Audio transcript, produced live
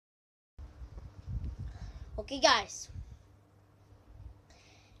Okay, guys,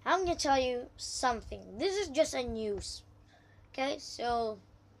 I'm gonna tell you something. This is just a news. Okay, so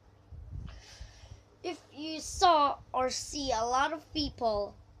if you saw or see a lot of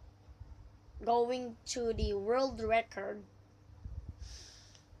people going to the world record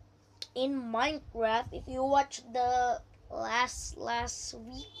in Minecraft, if you watch the last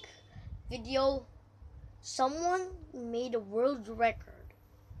week video, someone made a world record.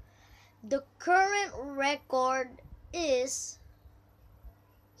 The current record is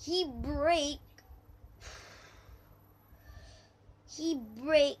he break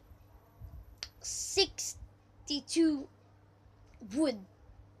 62 wood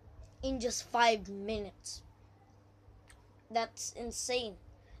in just 5 minutes. That's insane.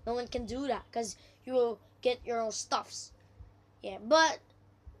 No one can do that because you will get your own stuffs. Yeah, but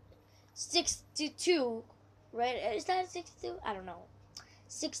 62, right? Is that 62? I don't know.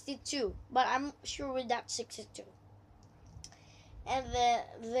 62, but I'm sure with that 62. And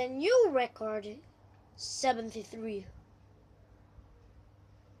the new record, 73.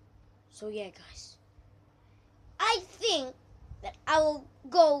 So yeah, guys, I think that I will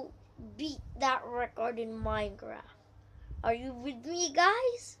go beat that record in Minecraft. Are you with me,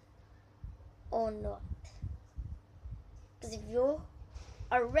 guys? Or not? Because if you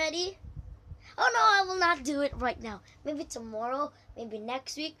are ready, oh no, I will not do it right now. Maybe tomorrow, maybe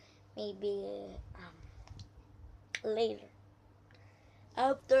next week, maybe later.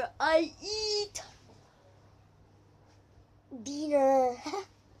 After I eat dinner.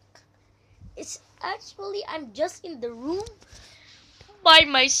 It's actually, I'm just in the room by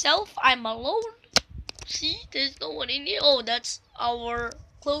myself. I'm alone. See, there's no one in here. Oh, that's our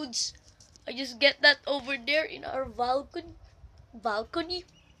clothes. I just get that over there in our balcony.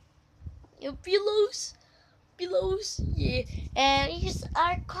 Your pillows, yeah. And here's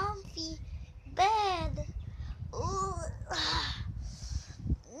our comfy bed. Ooh.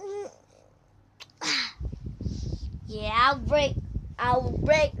 Yeah, I will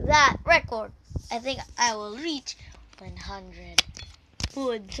break that record. I think I will reach 100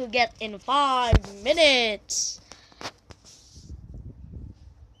 food to get in 5 minutes.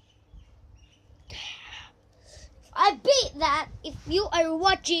 I beat that. If you are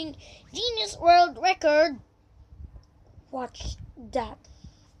watching Guinness World Record, watch that.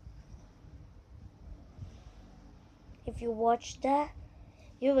 If you watch that,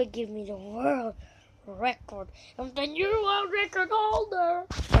 you will give me the world record. I'm the new world record holder.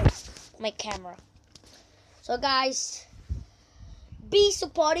 My camera. So guys, be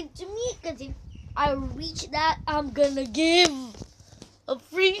supportive to me, because if I reach that, I'm gonna give a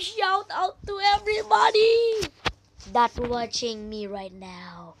free shout out to everybody that watching me right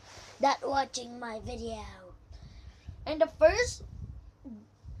now, that watching my video. And the first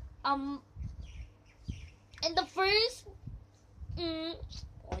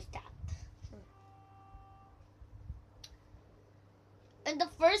what's that? And the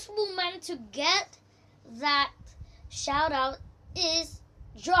first woman to get that shout out is,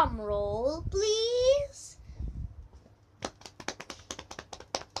 drum roll please,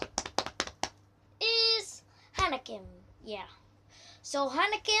 is Hanakim. Yeah. So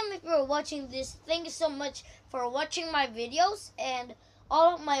Hanakim, if you're watching this, thank you so much for watching my videos and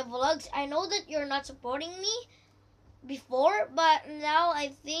all of my vlogs. I know that you're not supporting me before, but now I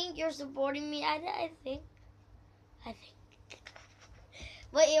think you're supporting me. I think.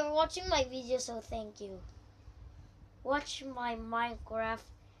 But you're watching my video, so thank you. Watch my Minecraft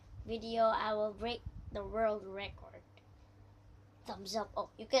video. I will break the world record. Thumbs up. Oh,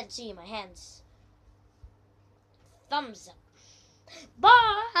 you can see my hands. Thumbs up.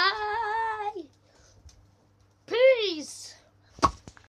 Bye. Peace.